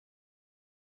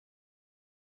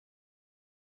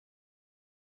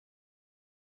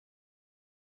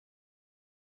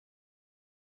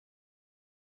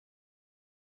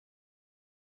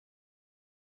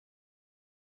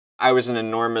I was an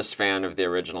enormous fan of the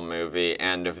original movie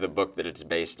and of the book that it's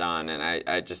based on, and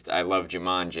I love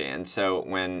Jumanji. And so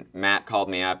when Matt called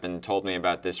me up and told me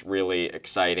about this really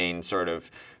exciting, sort of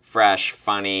fresh,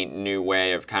 funny, new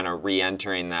way of kind of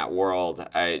re-entering that world,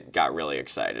 I got really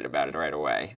excited about it right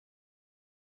away.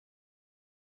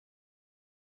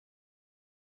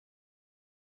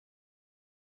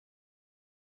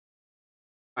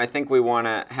 I think we want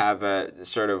to have a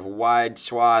sort of wide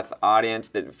swath audience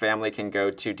that family can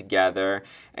go to together.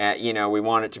 You know, we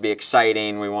want it to be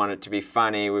exciting, we want it to be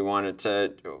funny, we want it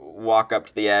to walk up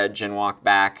to the edge and walk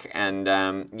back, and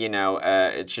you know,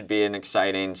 it should be an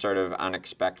exciting, sort of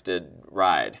unexpected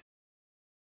ride.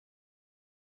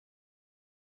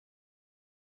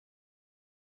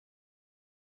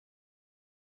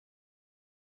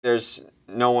 There's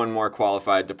no one more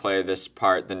qualified to play this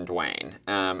part than Dwayne.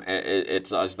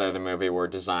 It's as though the movie were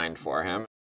designed for him.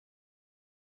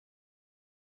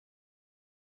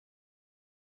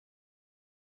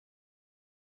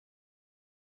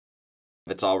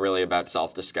 It's all really about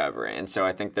self-discovery. And so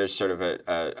I think there's sort of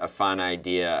a fun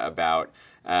idea about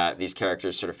these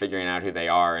characters sort of figuring out who they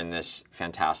are in this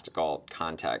fantastical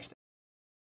context.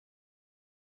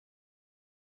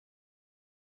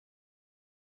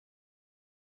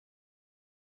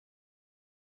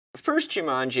 First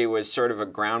Jumanji was sort of a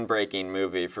groundbreaking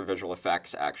movie for visual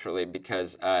effects, actually,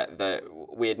 because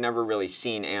we had never really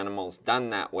seen animals done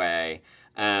that way,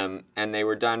 and they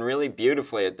were done really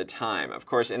beautifully at the time. Of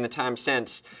course, in the time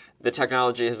since, the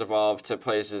technology has evolved to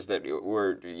places that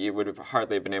you would have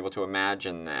hardly been able to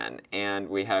imagine then, and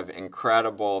we have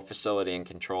incredible facility and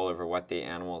control over what the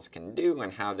animals can do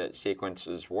and how the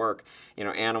sequences work. You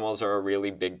know, animals are a really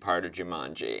big part of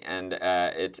Jumanji, and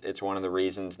it's one of the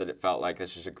reasons that it felt like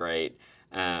this was a great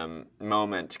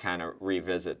moment to kind of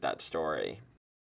revisit that story.